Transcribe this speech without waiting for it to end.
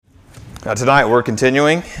Tonight we're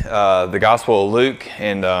continuing the Gospel of Luke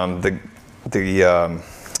and the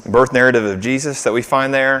birth narrative of Jesus that we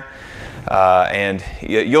find there. And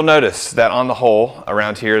you'll notice that on the whole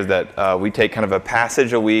around here that we take kind of a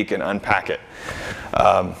passage a week and unpack it.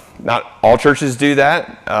 Not all churches do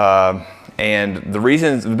that. And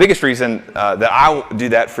the biggest reason that I do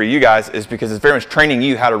that for you guys is because it's very much training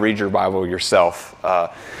you how to read your Bible yourself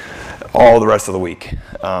all the rest of the week.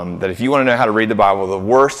 That if you want to know how to read the Bible, the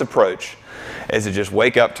worst approach is to just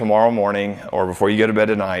wake up tomorrow morning or before you go to bed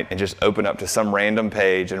tonight and just open up to some random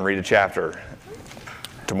page and read a chapter.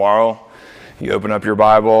 Tomorrow, you open up your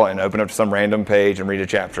Bible and open up to some random page and read a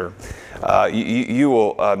chapter. You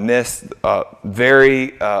will miss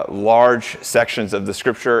very large sections of the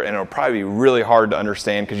Scripture, and it'll probably be really hard to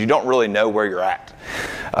understand because you don't really know where you're at.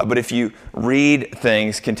 But if you read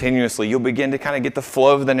things continuously, you'll begin to kind of get the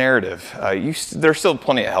flow of the narrative. There's still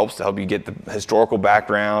plenty of helps to help you get the historical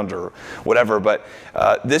background or whatever, but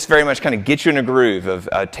this very much kind of gets you in a groove of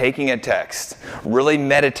taking a text, really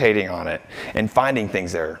meditating on it, and finding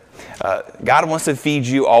things there. God wants to feed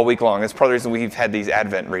you all week long. That's part of the reason we've had these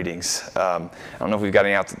Advent readings. I don't know if we've got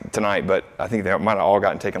any out tonight, but I think they might have all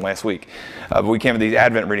gotten taken last week. But we came with these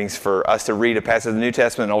Advent readings for us to read a passage of the New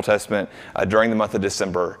Testament and Old Testament during the month of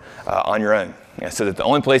December on your own. So that the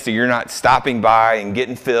only place that you're not stopping by and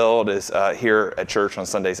getting filled is here at church on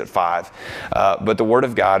Sundays at 5. But the Word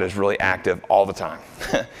of God is really active all the time.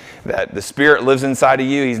 That the Spirit lives inside of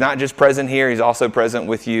you. He's not just present here, He's also present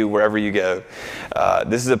with you wherever you go.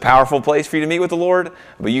 This is a powerful place for you to meet with the Lord,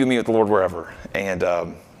 but you can meet with the Lord wherever. And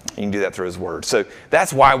you can do that through His Word. So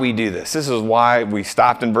that's why we do this. This is why we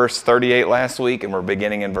stopped in verse 38 last week, and we're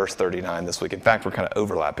beginning in verse 39 this week. In fact, we're kind of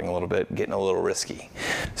overlapping a little bit, getting a little risky.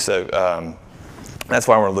 So that's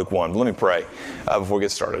why we're in Luke 1. Let me pray before we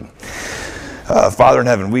get started. Father in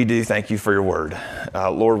heaven, we do thank you for your Word.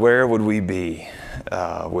 Lord, where would we be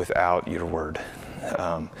without your Word?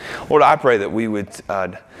 Lord, I pray that we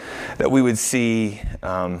would see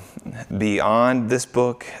beyond this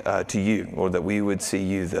book to you, Lord, that we would see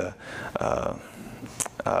you,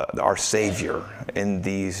 our Savior, in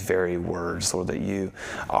these very words, Lord, that you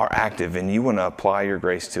are active and you want to apply your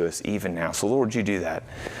grace to us even now. So, Lord, would you do that?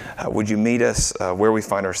 Would you meet us where we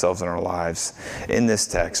find ourselves in our lives in this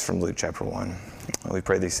text from Luke chapter 1? We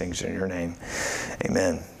pray these things in your name.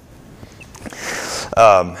 Amen.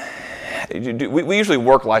 We usually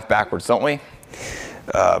work life backwards, don't we?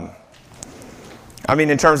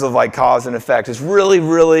 In terms of like cause and effect, it's really,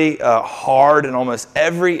 really hard in almost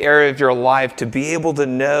every area of your life to be able to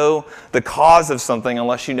know the cause of something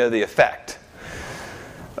unless you know the effect.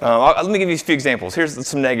 Let me give you a few examples. Here's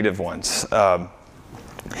some negative ones.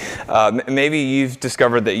 Maybe you've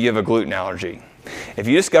discovered that you have a gluten allergy. If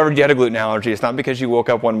you discovered you had a gluten allergy, it's not because you woke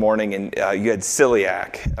up one morning and you had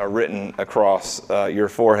celiac written across your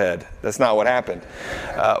forehead. That's not what happened.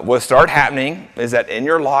 What started happening is that in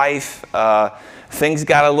your life, things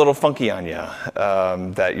got a little funky on you,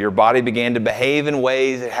 that your body began to behave in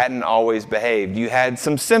ways it hadn't always behaved. You had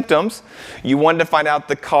some symptoms. You wanted to find out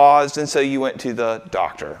the cause, and so you went to the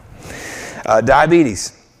doctor.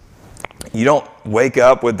 Diabetes. You don't wake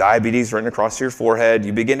up with diabetes written across your forehead.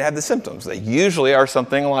 You begin to have the symptoms. They usually are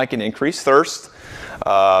something like an increased thirst,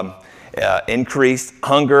 increased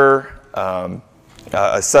hunger,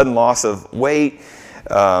 a sudden loss of weight,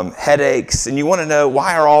 headaches. And you want to know,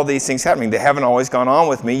 why are all these things happening? They haven't always gone on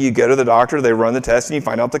with me. You go to the doctor, they run the test, and you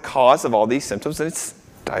find out the cause of all these symptoms, and it's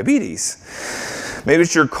diabetes. Maybe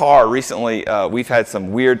it's your car. Recently, we've had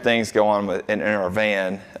some weird things go on in our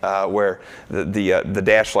van where the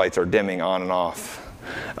dash lights are dimming on and off.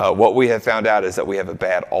 What we have found out is that we have a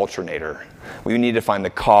bad alternator. We need to find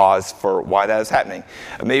the cause for why that is happening.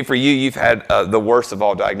 Maybe for you, you've had the worst of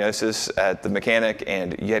all diagnosis at the mechanic,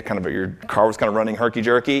 and you had your car was kind of running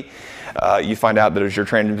herky-jerky. You find out that it was your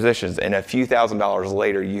transmissions, and a few $1,000s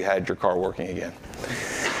later, you had your car working again.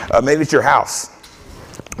 Maybe it's your house.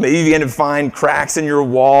 Maybe you begin to find cracks in your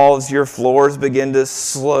walls, your floors begin to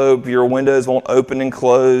slope, your windows won't open and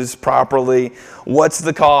close properly. What's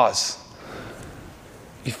the cause?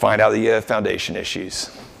 You find out that you have foundation issues.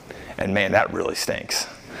 And man, that really stinks.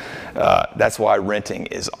 That's why renting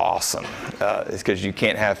is awesome. It's because you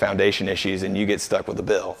can't have foundation issues and you get stuck with a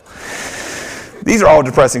bill. These are all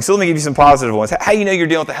depressing. So let me give you some positive ones. How do you know you're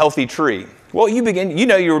dealing with a healthy tree? Well, you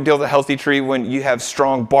know you're dealing with a healthy tree when you have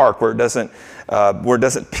strong bark where it doesn't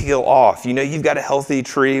peel off. You know you've got a healthy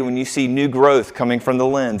tree when you see new growth coming from the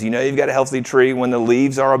limbs. You know you've got a healthy tree when the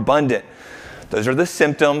leaves are abundant. Those are the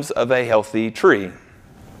symptoms of a healthy tree.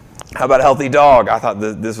 How about a healthy dog? I thought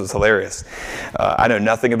this was hilarious. I know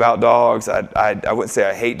nothing about dogs. I wouldn't say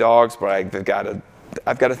I hate dogs, but I've got a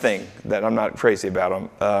I've got a thing that I'm not crazy about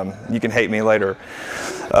them. You can hate me later.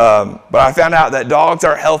 But I found out that dogs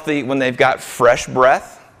are healthy when they've got fresh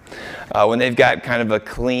breath, when they've got kind of a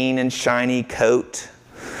clean and shiny coat,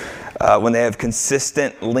 when they have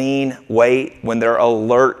consistent lean weight, when they're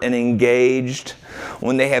alert and engaged,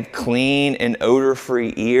 when they have clean and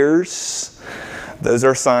odor-free ears. Those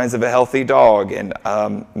are signs of a healthy dog, and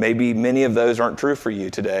maybe many of those aren't true for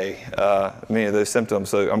you today, many of those symptoms,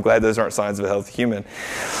 so I'm glad those aren't signs of a healthy human.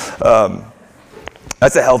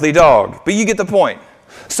 That's a healthy dog, but you get the point.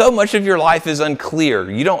 So much of your life is unclear.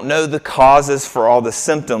 You don't know the causes for all the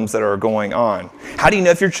symptoms that are going on. How do you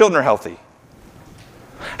know if your children are healthy?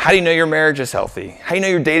 How do you know your marriage is healthy? How do you know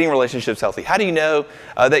your dating relationship is healthy? How do you know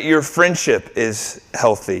that your friendship is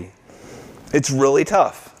healthy? It's really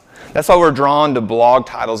tough. That's why we're drawn to blog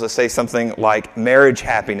titles that say something like marriage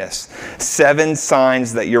happiness, 7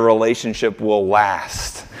 signs that your relationship will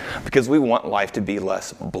last, because we want life to be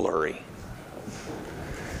less blurry.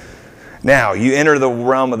 Now, you enter the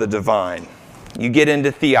realm of the divine. You get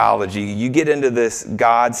into theology. You get into this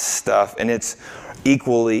God stuff, and it's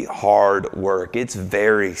equally hard work. It's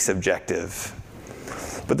very subjective.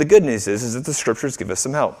 But the good news is that the scriptures give us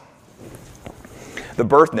some help. The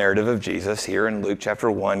birth narrative of Jesus here in Luke chapter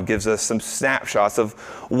 1 gives us some snapshots of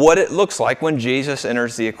what it looks like when Jesus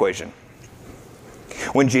enters the equation.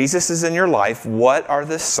 When Jesus is in your life, what are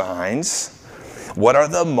the signs? What are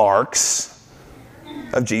the marks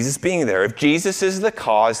of Jesus being there? If Jesus is the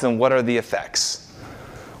cause, then what are the effects?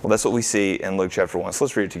 Well, that's what we see in Luke chapter 1. So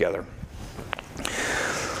let's read it together.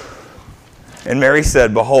 And Mary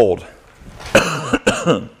said, "Behold,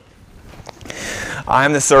 I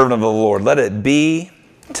am the servant of the Lord. Let it be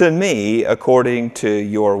to me according to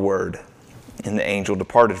your word." And the angel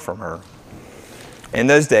departed from her. In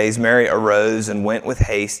those days, Mary arose and went with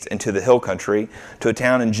haste into the hill country to a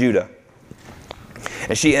town in Judah.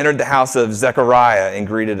 And she entered the house of Zechariah and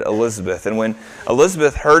greeted Elizabeth. And when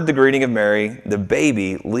Elizabeth heard the greeting of Mary, the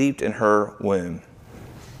baby leaped in her womb.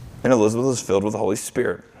 And Elizabeth was filled with the Holy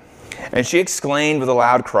Spirit. And she exclaimed with a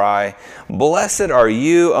loud cry, "Blessed are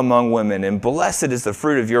you among women, and blessed is the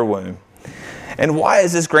fruit of your womb. And why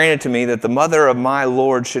is this granted to me, that the mother of my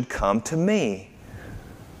Lord should come to me?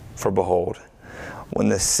 For behold, when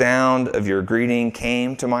the sound of your greeting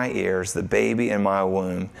came to my ears, the baby in my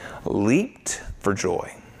womb leaped for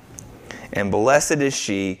joy. And blessed is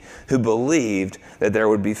she who believed that there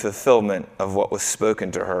would be fulfillment of what was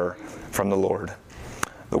spoken to her from the Lord."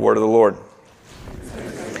 The word of the Lord.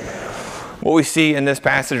 What we see in this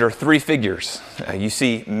passage are 3 figures. You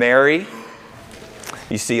see Mary,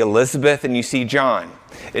 you see Elizabeth, and you see John.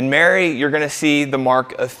 In Mary, you're going to see the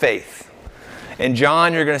mark of faith. In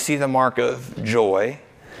John, you're going to see the mark of joy.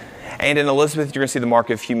 And in Elizabeth, you're going to see the mark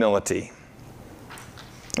of humility.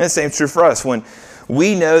 And the same is true for us. When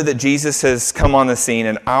we know that Jesus has come on the scene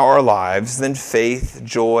in our lives, then faith,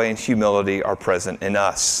 joy, and humility are present in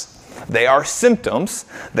us. They are symptoms,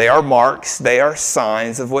 they are marks, they are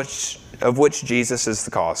signs of which Jesus is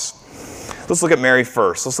the cause. Let's look at Mary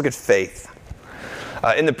first. Let's look at faith.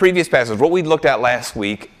 In the previous passage, what we looked at last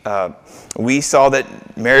week, we saw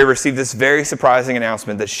that Mary received this very surprising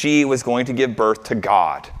announcement that she was going to give birth to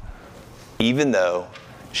God, even though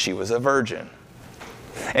she was a virgin.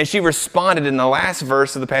 And she responded in the last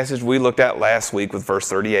verse of the passage we looked at last week with verse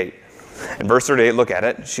 38. In verse 38, look at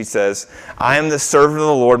it. She says, "I am the servant of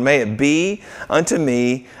the Lord. May it be unto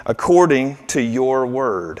me according to your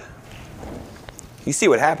word." You see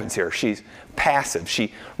what happens here. She's passive.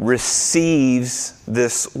 She receives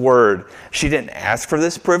this word. She didn't ask for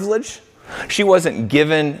this privilege. She wasn't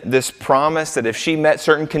given this promise that if she met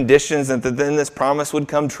certain conditions, that then this promise would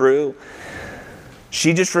come true.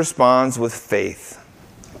 She just responds with faith.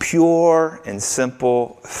 Pure and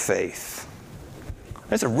simple faith.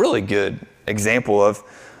 That's a really good example of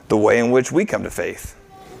the way in which we come to faith.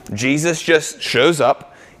 Jesus just shows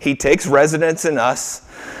up. He takes residence in us.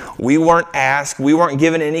 We weren't asked. We weren't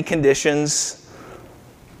given any conditions.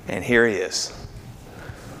 And here he is.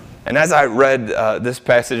 And as I read this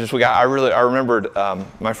passage this week, I remembered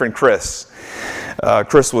my friend Chris.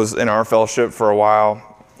 Chris was in our fellowship for a while.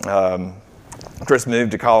 Chris moved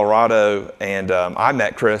to Colorado, and I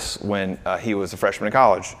met Chris when he was a freshman in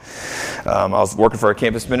college. I was working for a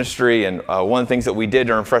campus ministry, and one of the things that we did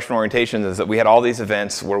during freshman orientation is that we had all these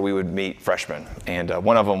events where we would meet freshmen, and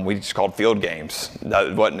one of them we just called field games.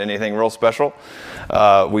 That wasn't anything real special.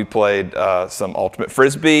 We played some ultimate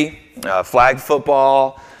frisbee, flag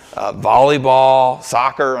football, volleyball,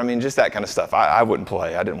 soccer. I mean, just that kind of stuff. I wouldn't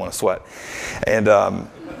play. I didn't want to sweat. And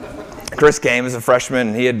Chris came as a freshman,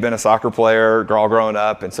 and he had been a soccer player all growing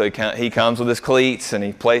up, and so he comes with his cleats, and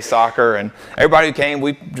he plays soccer. And everybody who came,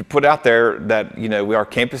 we put out there that, our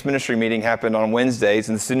campus ministry meeting happened on Wednesdays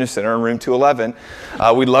in the Student Center in room 211.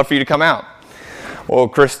 We'd love for you to come out. Well,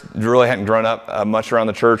 Chris really hadn't grown up much around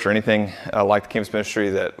the church or anything like the campus ministry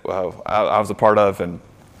that I was a part of, and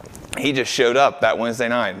he just showed up that Wednesday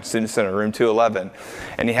night, Student Center, room 211,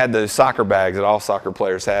 and he had those soccer bags that all soccer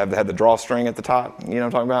players have. They had the drawstring at the top, you know what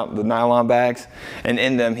I'm talking about, the nylon bags, and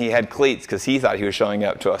in them he had cleats because he thought he was showing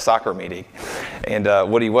up to a soccer meeting. And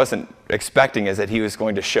what he wasn't expecting is that he was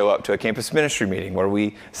going to show up to a campus ministry meeting where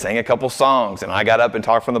we sang a couple songs, and I got up and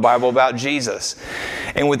talked from the Bible about Jesus.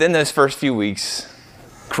 And within those first few weeks,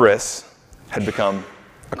 Chris had become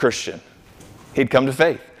a Christian. He'd come to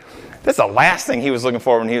faith. That's the last thing he was looking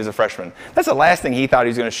for when he was a freshman. That's the last thing he thought he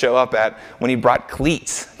was going to show up at when he brought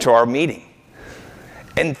cleats to our meeting.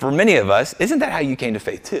 And for many of us, isn't that how you came to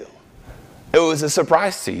faith too? It was a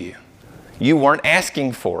surprise to you. You weren't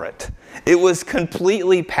asking for it. It was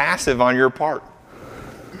completely passive on your part.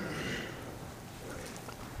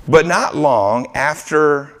 But not long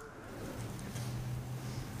after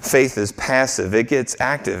faith is passive, it gets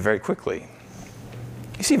active very quickly.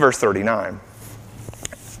 You see verse 39.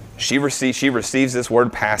 She receives this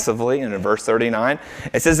word passively, and in verse 39,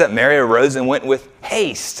 it says that Mary arose and went with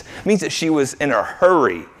haste. It means that she was in a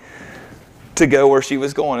hurry to go where she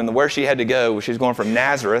was going. And where she had to go, she was going from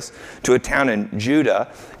Nazareth to a town in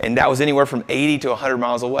Judah, and that was anywhere from 80 to 100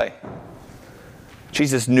 miles away.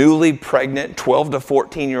 She's this newly pregnant 12 to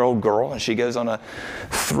 14-year-old girl, and she goes on a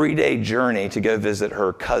 3-day journey to go visit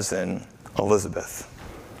her cousin, Elizabeth.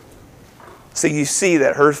 So you see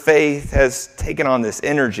that her faith has taken on this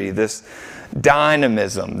energy, this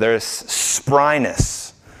dynamism, this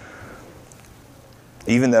spryness,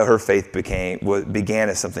 even though her faith began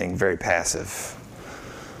as something very passive.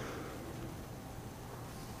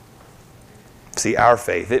 See, our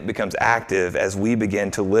faith, it becomes active as we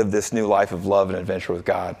begin to live this new life of love and adventure with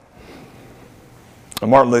God.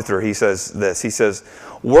 And Martin Luther, he says this, he says,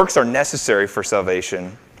 works are necessary for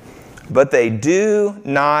salvation, but they do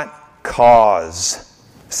not cause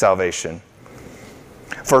salvation.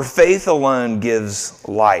 For faith alone gives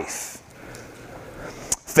life.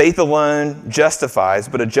 Faith alone justifies,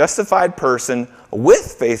 but a justified person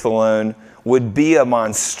with faith alone would be a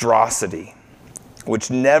monstrosity, which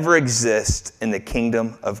never exists in the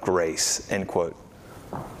kingdom of grace. End quote.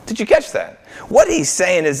 Did you catch that? What he's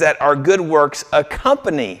saying is that our good works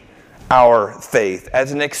accompany our faith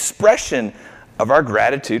as an expression of our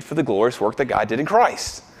gratitude for the glorious work that God did in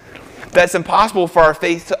Christ. That's impossible for our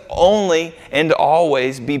faith to only and to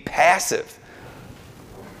always be passive.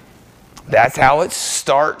 That's how it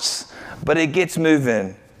starts, but it gets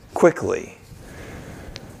moving quickly.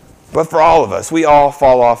 But for all of us, we all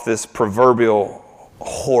fall off this proverbial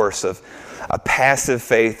horse of a passive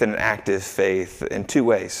faith and an active faith in two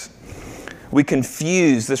ways. We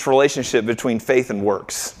confuse this relationship between faith and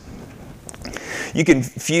works. You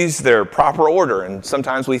confuse their proper order, and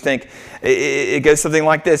sometimes we think it goes something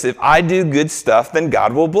like this: if I do good stuff, then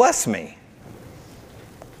God will bless me.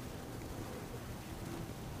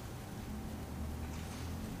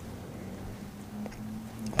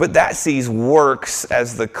 But that sees works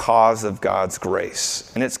as the cause of God's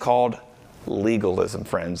grace, and it's called legalism,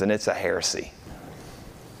 friends, and it's a heresy.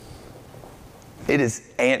 It is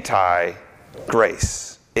anti-grace.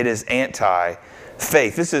 It is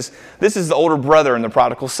anti-faith. This is the older brother in the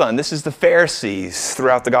prodigal son. This is the Pharisees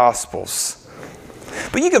throughout the Gospels.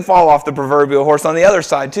 But you can fall off the proverbial horse on the other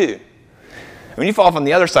side too. When you fall off on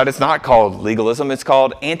the other side, it's not called legalism, it's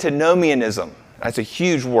called antinomianism. That's a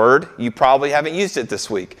huge word. You probably haven't used it this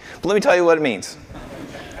week. But let me tell you what it means.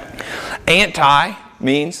 Anti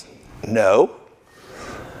means no.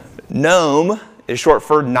 Nom is short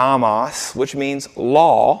for nomos, which means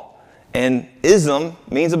law. And ism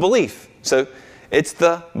means a belief. So it's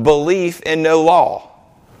the belief in no law.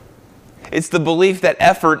 It's the belief that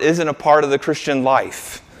effort isn't a part of the Christian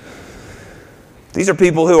life. These are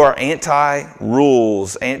people who are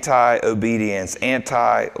anti-rules, anti-obedience,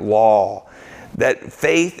 anti-law. That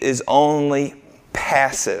faith is only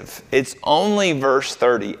passive. It's only verse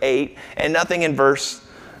 38 and nothing in verse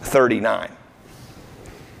 39.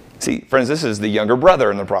 See, friends, this is the younger brother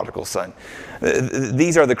in the prodigal son.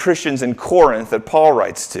 These are the Christians in Corinth that Paul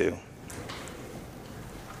writes to.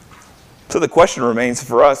 So the question remains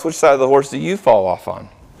for us, which side of the horse do you fall off on?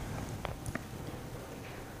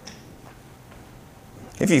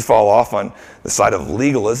 If you fall off on the side of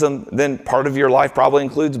legalism, then part of your life probably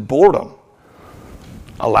includes boredom,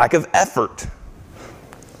 a lack of effort,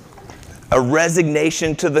 a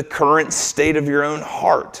resignation to the current state of your own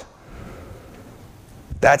heart.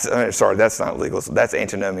 That's not legalism. That's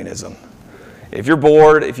antinomianism. If you're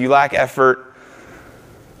bored, if you lack effort,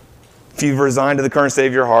 if you've resigned to the current state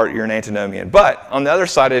of your heart, you're an antinomian. But on the other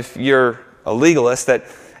side, if you're a legalist, that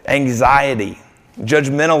anxiety,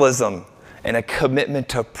 judgmentalism, and a commitment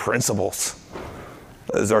to principles,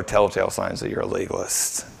 those are telltale signs that you're a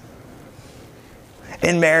legalist.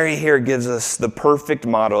 And Mary here gives us the perfect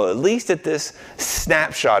model, at least at this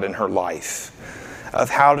snapshot in her life, of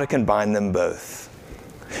how to combine them both.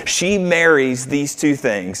 She marries these two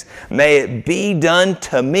things. May it be done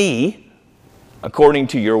to me, according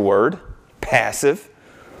to your word, passive,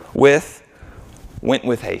 went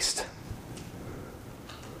with haste.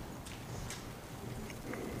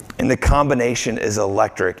 And the combination is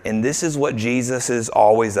electric. And this is what Jesus is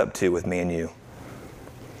always up to with me and you.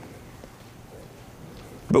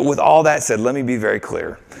 But with all that said, let me be very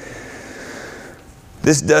clear.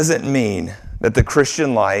 This doesn't mean that the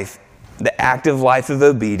Christian life, the active life of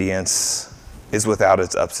obedience, is without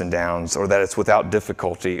its ups and downs, or that it's without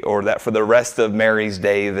difficulty, or that for the rest of Mary's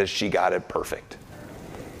day that she got it perfect.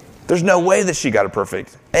 There's no way that she got it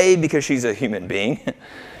perfect. A, because she's a human being.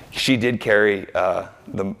 She did carry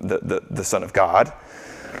the Son of God.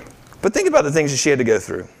 But think about the things that she had to go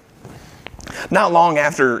through. Not long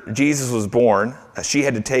after Jesus was born, she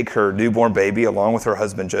had to take her newborn baby along with her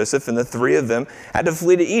husband Joseph, and the three of them had to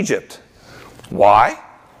flee to Egypt. Why?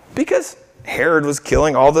 Because Herod was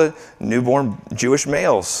killing all the newborn Jewish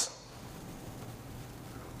males.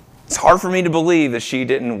 It's hard for me to believe that she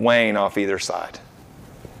didn't wane off either side.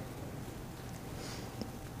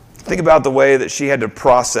 Think about the way that she had to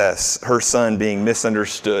process her son being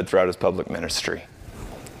misunderstood throughout his public ministry.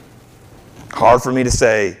 Hard for me to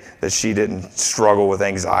say that she didn't struggle with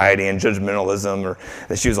anxiety and judgmentalism, or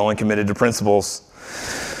that she was only committed to principles.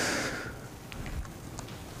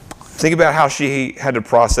 Think about how she had to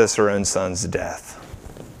process her own son's death.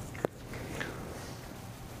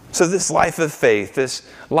 So this life of faith, this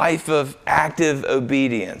life of active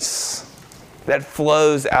obedience that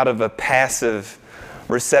flows out of a passive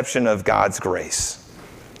reception of God's grace.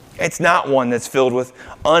 It's not one that's filled with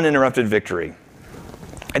uninterrupted victory.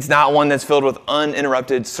 It's not one that's filled with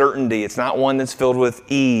uninterrupted certainty. It's not one that's filled with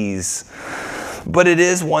ease. But it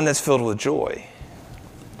is one that's filled with joy.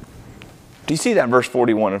 Do you see that in verse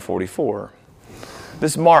 41 and 44?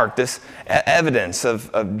 This mark, this evidence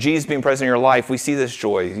of Jesus being present in your life, we see this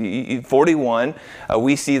joy. 41,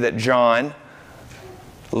 we see that John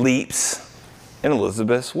leaps in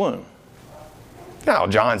Elizabeth's womb. Now,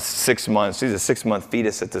 John's 6 months. He's a 6-month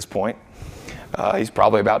fetus at this point. He's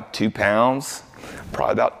probably about 2 pounds,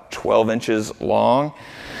 probably about 12 inches long.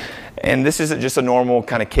 And this isn't just a normal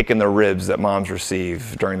kind of kick in the ribs that moms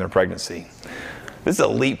receive during their pregnancy. This is a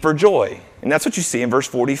leap for joy. And that's what you see in verse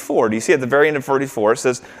 44. Do you see at the very end of 44, it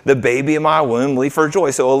says, the baby in my womb leaped for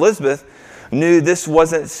joy. So Elizabeth knew this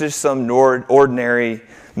wasn't just some ordinary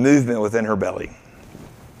movement within her belly.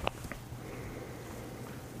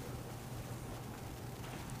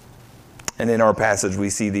 And in our passage, we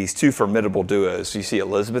see these two formidable duos. You see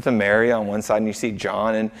Elizabeth and Mary on one side, and you see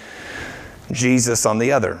John and Jesus on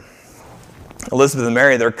the other. Elizabeth and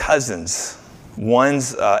Mary, they're cousins.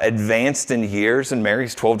 One's advanced in years, and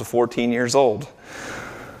Mary's 12 to 14 years old.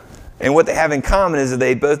 And what they have in common is that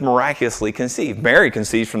they both miraculously conceive. Mary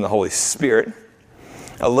conceives from the Holy Spirit.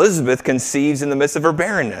 Elizabeth conceives in the midst of her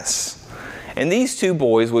barrenness. And these two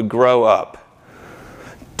boys would grow up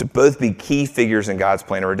to both be key figures in God's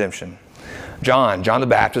plan of redemption. John the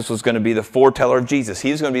Baptist was going to be the foreteller of Jesus.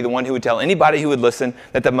 He was going to be the one who would tell anybody who would listen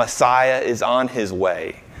that the Messiah is on his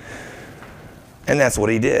way. And that's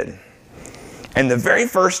what he did. And the very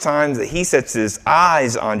first time that he sets his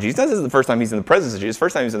eyes on Jesus, this is the first time he's in the presence of Jesus.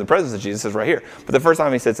 First time he's in the presence of Jesus is right here. But the first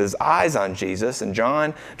time he sets his eyes on Jesus, in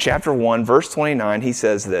John chapter 1, verse 29, he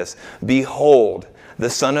says this, "Behold,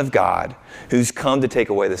 the Son of God, who's come to take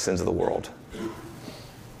away the sins of the world."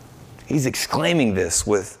 He's exclaiming this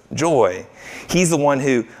with joy. He's the one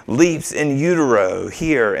who leaps in utero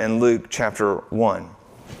here in Luke chapter 1.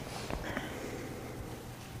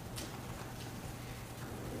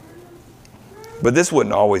 But this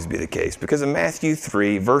wouldn't always be the case, because in Matthew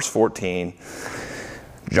 3, verse 14,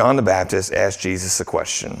 John the Baptist asked Jesus a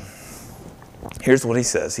question. Here's what he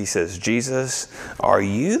says. He says, "Jesus, are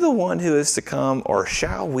you the one who is to come, or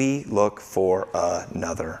shall we look for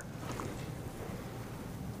another?"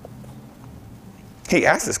 He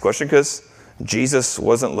asked this question because Jesus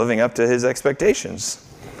wasn't living up to his expectations.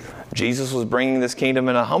 Jesus was bringing this kingdom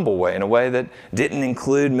in a humble way, in a way that didn't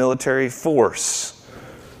include military force.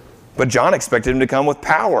 But John expected him to come with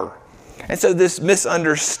power. And so this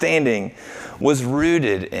misunderstanding was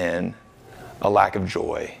rooted in a lack of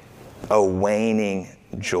joy, a waning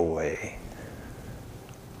joy.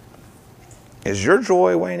 Is your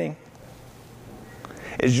joy waning?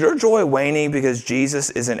 Is your joy waning because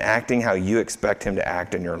Jesus isn't acting how you expect him to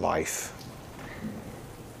act in your life?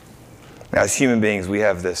 Now, as human beings, we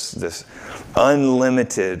have this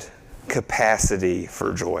unlimited capacity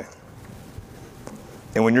for joy.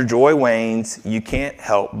 And when your joy wanes, you can't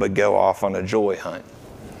help but go off on a joy hunt.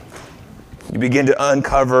 You begin to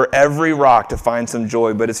uncover every rock to find some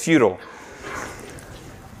joy, but it's futile.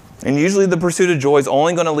 And usually the pursuit of joy is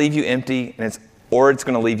only going to leave you empty, or it's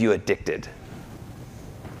going to leave you addicted.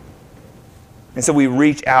 And so we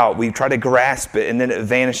reach out, we try to grasp it, and then it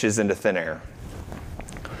vanishes into thin air.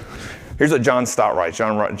 Here's what John Stott writes.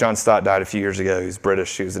 John Stott died a few years ago. He's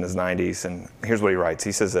British. He was in his 90s. And here's what he writes.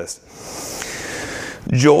 He says this: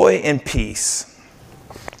 joy and peace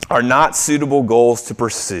are not suitable goals to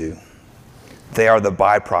pursue. They are the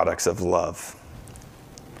byproducts of love.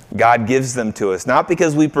 God gives them to us, not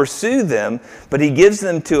because we pursue them, but he gives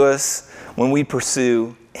them to us when we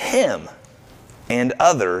pursue him and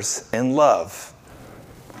others in love.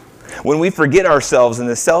 When we forget ourselves in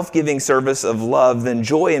the self-giving service of love, then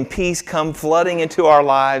joy and peace come flooding into our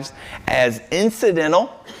lives as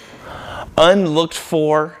incidental, unlooked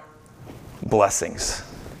for blessings.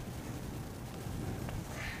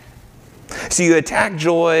 So you attack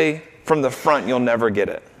joy from the front, you'll never get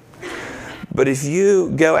it. But if you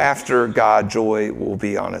go after God, joy will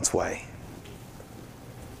be on its way.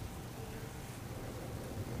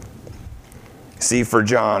 See, for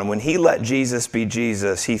John, when he let Jesus be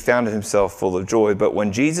Jesus, he found himself full of joy. But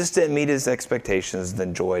when Jesus didn't meet his expectations,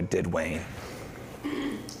 then joy did wane.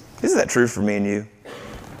 Isn't that true for me and you?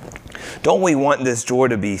 Don't we want this joy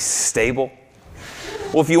to be stable?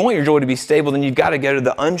 Well, if you want your joy to be stable, then you've got to go to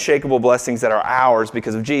the unshakable blessings that are ours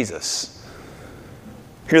because of Jesus.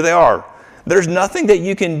 Here they are. There's nothing that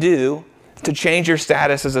you can do to change your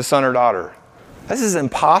status as a son or daughter. This is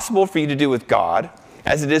impossible for you to do with God,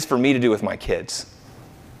 as it is for me to do with my kids.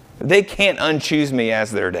 They can't unchoose me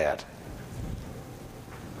as their dad.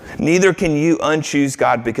 Neither can you unchoose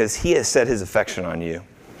God because he has set his affection on you.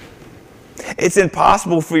 It's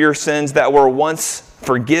impossible for your sins that were once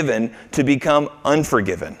forgiven to become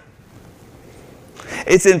unforgiven.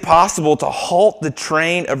 It's impossible to halt the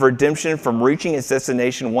train of redemption from reaching its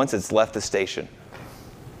destination once it's left the station.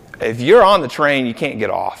 If you're on the train, you can't get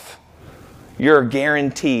off. You're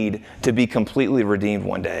guaranteed to be completely redeemed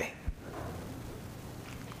one day.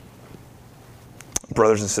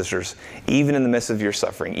 Brothers and sisters, even in the midst of your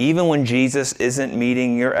suffering, even when Jesus isn't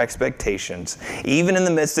meeting your expectations, even in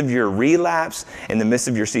the midst of your relapse, in the midst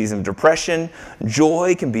of your season of depression,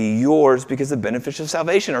 joy can be yours because the benefits of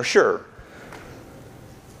salvation are sure.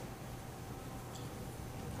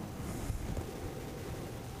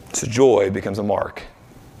 So joy becomes a mark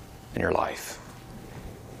in your life.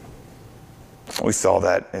 We saw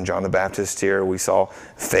that in John the Baptist here. We saw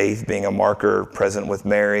faith being a marker present with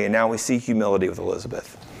Mary, and now we see humility with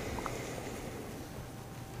Elizabeth.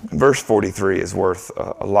 Verse 43 is worth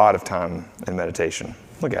a lot of time and meditation.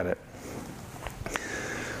 Look at it.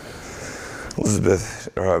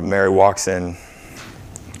 Mary walks in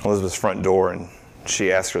Elizabeth's front door, and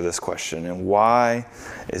she asks her this question: and why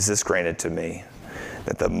is this granted to me,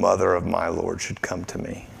 that the mother of my Lord should come to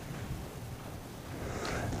me?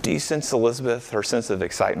 Do you sense Elizabeth, her sense of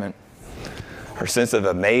excitement, her sense of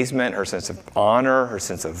amazement, her sense of honor, her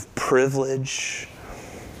sense of privilege?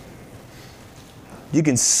 You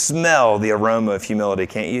can smell the aroma of humility,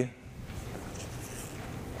 can't you?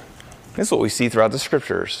 This is what we see throughout the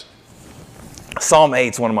scriptures. Psalm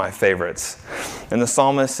 8 is one of my favorites. And the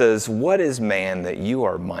psalmist says, "What is man that you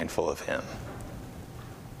are mindful of him?"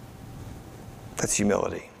 That's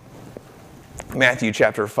humility. Matthew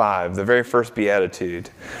chapter 5, the very first beatitude,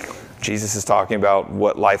 Jesus is talking about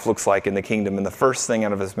what life looks like in the kingdom. And the first thing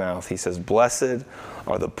out of his mouth, he says, "Blessed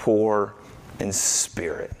are the poor in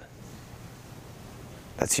spirit."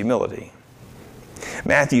 That's humility.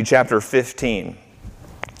 Matthew chapter 15,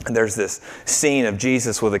 there's this scene of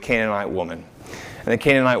Jesus with a Canaanite woman. And the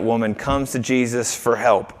Canaanite woman comes to Jesus for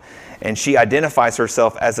help. And she identifies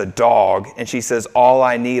herself as a dog. And she says, "All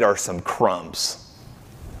I need are some crumbs."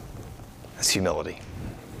 That's humility.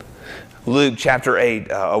 Luke chapter 8,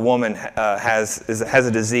 a woman has a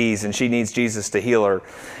disease and she needs Jesus to heal her.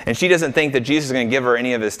 And she doesn't think that Jesus is going to give her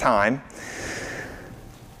any of his time.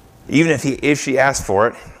 Even if she asked for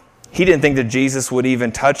it. He didn't think that Jesus would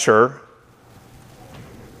even touch her.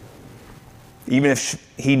 Even if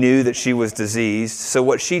he knew that she was diseased. So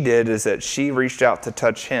what she did is that she reached out to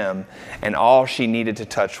touch him. And all she needed to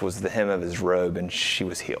touch was the hem of his robe, and she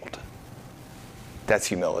was healed. That's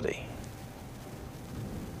humility.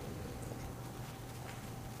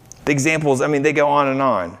 The examples, they go on and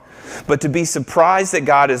on. But to be surprised that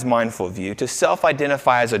God is mindful of you, to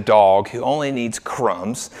self-identify as a dog who only needs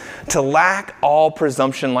crumbs, to lack all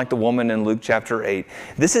presumption like the woman in Luke chapter 8,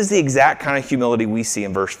 this is the exact kind of humility we see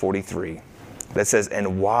in verse 43 that says,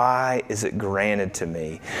 "And why is it granted to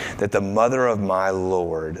me that the mother of my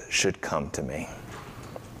Lord should come to me?"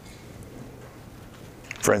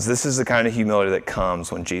 Friends, this is the kind of humility that comes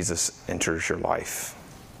when Jesus enters your life.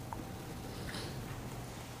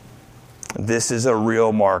 This is a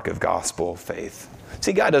real mark of gospel faith.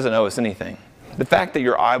 See, God doesn't owe us anything. The fact that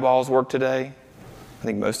your eyeballs work today, I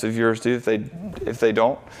think most of yours do if they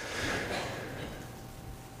don't.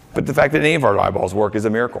 But the fact that any of our eyeballs work is a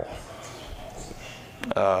miracle.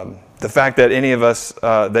 The fact that any of us,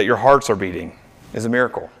 that your hearts are beating is a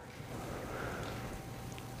miracle.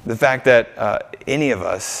 The fact that any of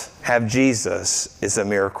us have Jesus is a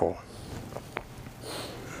miracle.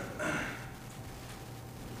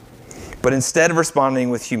 But instead of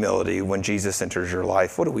responding with humility when Jesus enters your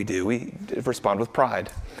life, what do? We respond with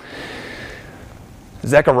pride.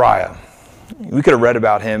 Zechariah, we could have read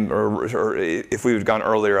about him, or if we had gone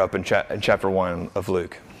earlier up in chapter 1 of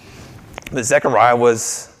Luke. But Zechariah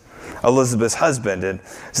was Elizabeth's husband, and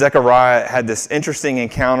Zechariah had this interesting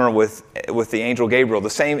encounter with the angel Gabriel,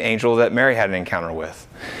 the same angel that Mary had an encounter with.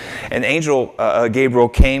 And angel Gabriel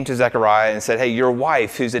came to Zechariah and said, "Hey, your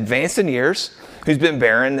wife, who's advanced in years, who's been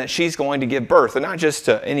barren, that she's going to give birth, and not just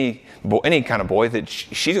to any kind of boy, that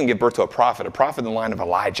she's going to give birth to a prophet in the line of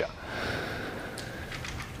Elijah."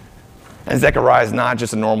 And Zechariah is not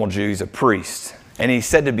just a normal Jew, he's a priest. And he's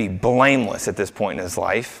said to be blameless at this point in his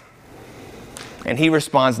life. And he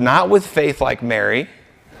responds not with faith like Mary,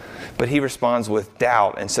 but he responds with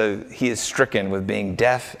doubt. And so he is stricken with being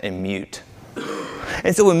deaf and mute.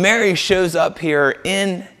 And so when Mary shows up here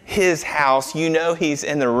in his house, he's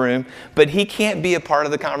in the room, but he can't be a part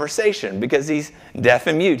of the conversation because he's deaf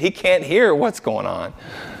and mute. He can't hear what's going on.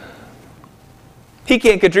 He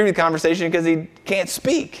can't contribute to the conversation because he can't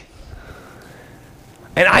speak.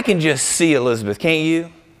 And I can just see Elizabeth, can't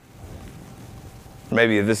you?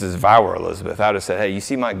 Maybe if I were Elizabeth, I would have said, "Hey, you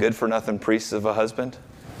see my good-for-nothing priest of a husband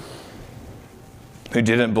who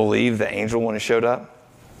didn't believe the angel when he showed up?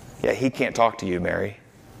 Yeah, he can't talk to you, Mary.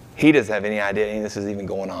 He doesn't have any idea any of this is even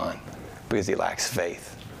going on because he lacks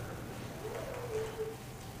faith."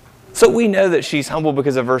 So we know that she's humble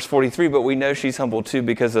because of verse 43, but we know she's humble too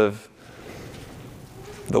because of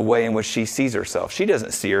the way in which she sees herself. She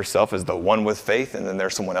doesn't see herself as the one with faith and then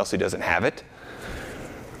there's someone else who doesn't have it.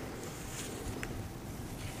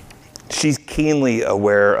 She's keenly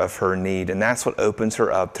aware of her need, and that's what opens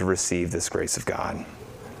her up to receive this grace of God.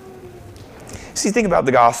 See, think about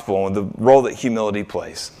the gospel and the role that humility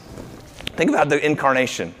plays. Think about the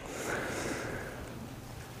incarnation.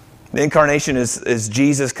 The incarnation is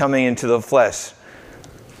Jesus coming into the flesh.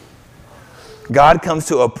 God comes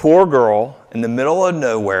to a poor girl in the middle of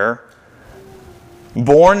nowhere,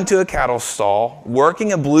 born into a cattle stall,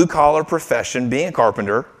 working a blue-collar profession, being a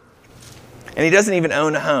carpenter, and he doesn't even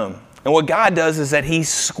own a home. And what God does is that he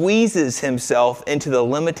squeezes himself into the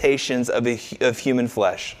limitations of human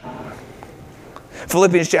flesh.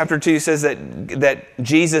 Philippians chapter 2 says that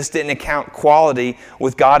Jesus didn't account equality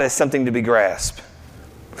with God as something to be grasped.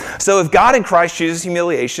 So if God in Christ chooses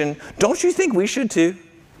humiliation, don't you think we should too?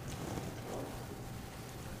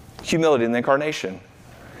 Humility in the incarnation.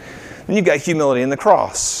 Then you've got humility in the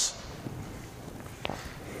cross.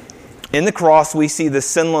 In the cross, we see the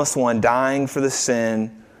sinless one dying for the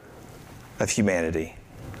sin of humanity.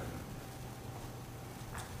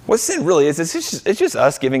 What sin really is, it's just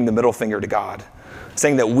us giving the middle finger to God,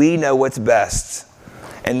 saying that we know what's best.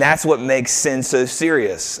 And that's what makes sin so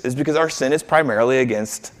serious, is because our sin is primarily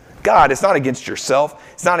against God. It's not against yourself.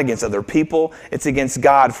 It's not against other people. It's against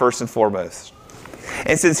God first and foremost.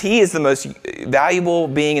 And since he is the most valuable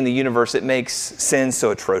being in the universe, it makes sin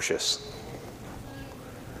so atrocious.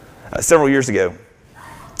 Several years ago,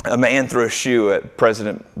 a man threw a shoe at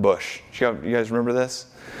President Bush. You guys remember this?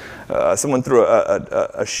 Someone threw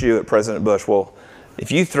a shoe at President Bush. Well,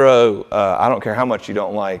 if you throw, I don't care how much you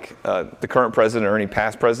don't like the current president or any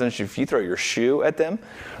past presidents, if you throw your shoe at them,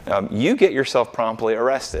 you get yourself promptly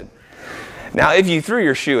arrested. Now, if you threw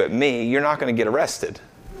your shoe at me, you're not going to get arrested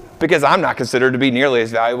because I'm not considered to be nearly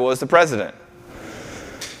as valuable as the president.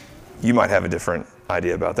 You might have a different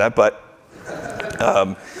idea about that, but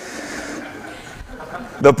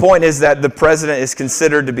the point is that the president is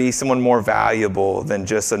considered to be someone more valuable than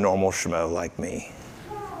just a normal schmo like me.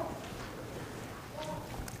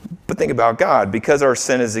 But think about God. Because our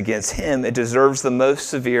sin is against him, it deserves the most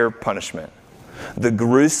severe punishment. The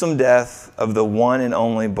gruesome death of the one and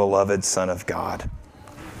only beloved Son of God.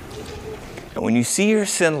 And when you see your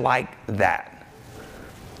sin like that,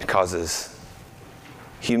 it causes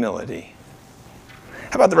humility.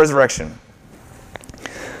 How about the resurrection?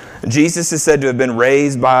 Jesus is said to have been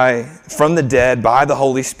raised from the dead by the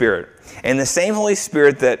Holy Spirit. And the same Holy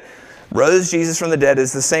Spirit that rose Jesus from the dead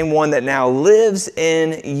is the same one that now lives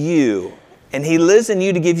in you. And he lives in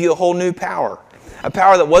you to give you a whole new power. A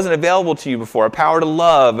power that wasn't available to you before. A power to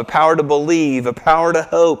love, a power to believe, a power to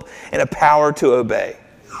hope, and a power to obey.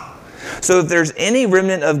 So if there's any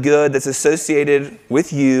remnant of good that's associated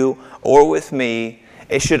with you or with me,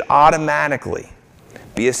 it should automatically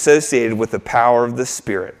be associated with the power of the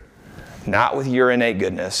Spirit. Not with your innate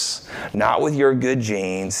goodness, not with your good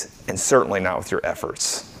genes, and certainly not with your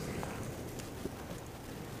efforts.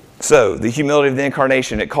 So, the humility of the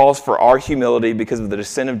incarnation, it calls for our humility because of the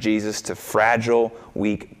descent of Jesus to fragile,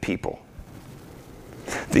 weak people.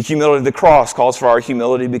 The humility of the cross calls for our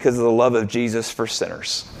humility because of the love of Jesus for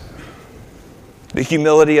sinners. The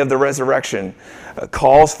humility of the resurrection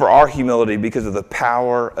calls for our humility because of the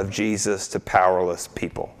power of Jesus to powerless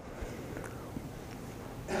people.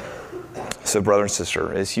 So, brother and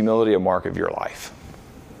sister, is humility a mark of your life?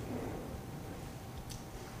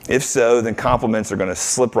 If so, then compliments are going to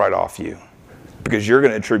slip right off you because you're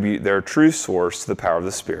going to attribute their true source to the power of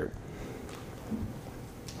the Spirit.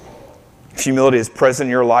 If humility is present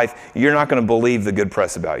in your life, you're not going to believe the good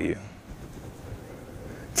press about you.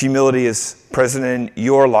 If humility is present in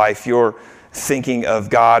your life, you're thinking of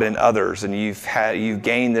God and others, and you've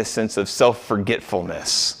gained this sense of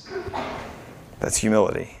self-forgetfulness. That's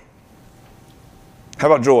humility. How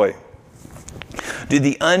about joy? Do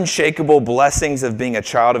the unshakable blessings of being a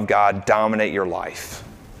child of God dominate your life?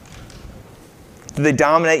 Do they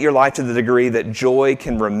dominate your life to the degree that joy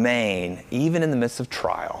can remain even in the midst of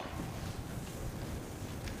trial?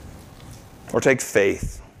 Or take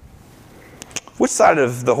faith. Which side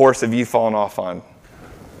of the horse have you fallen off on? Do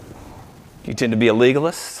you tend to be a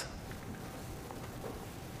legalist?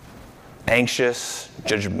 Anxious,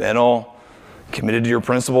 judgmental, committed to your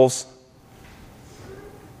principles?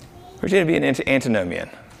 Or do you tend to be an antinomian?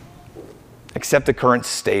 Accept the current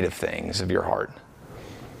state of things of your heart.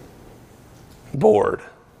 Bored,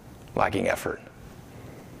 lacking effort.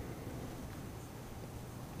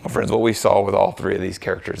 Well, friends, what we saw with all three of these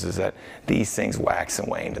characters is that these things wax and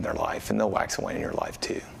wane in their life, and they'll wax and wane in your life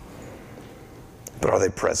too. But are they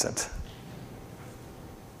present?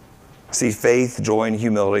 See, faith, joy, and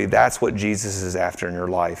humility, that's what Jesus is after in your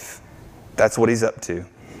life. That's what he's up to.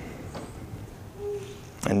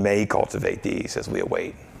 And may he cultivate these as we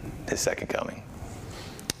await his second coming.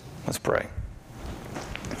 Let's pray.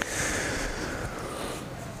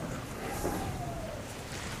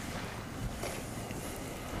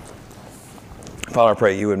 Father, I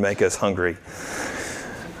pray you would make us hungry,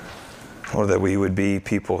 or that we would be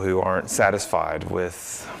people who aren't satisfied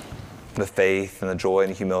with the faith and the joy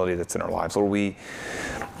and humility that's in our lives. Lord, we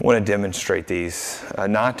want to demonstrate these,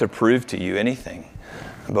 not to prove to you anything,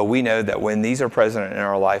 but we know that when these are present in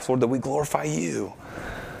our life, Lord, that we glorify you.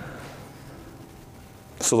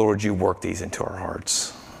 So, Lord, you work these into our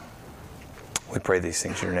hearts. We pray these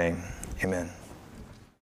things in your name. Amen.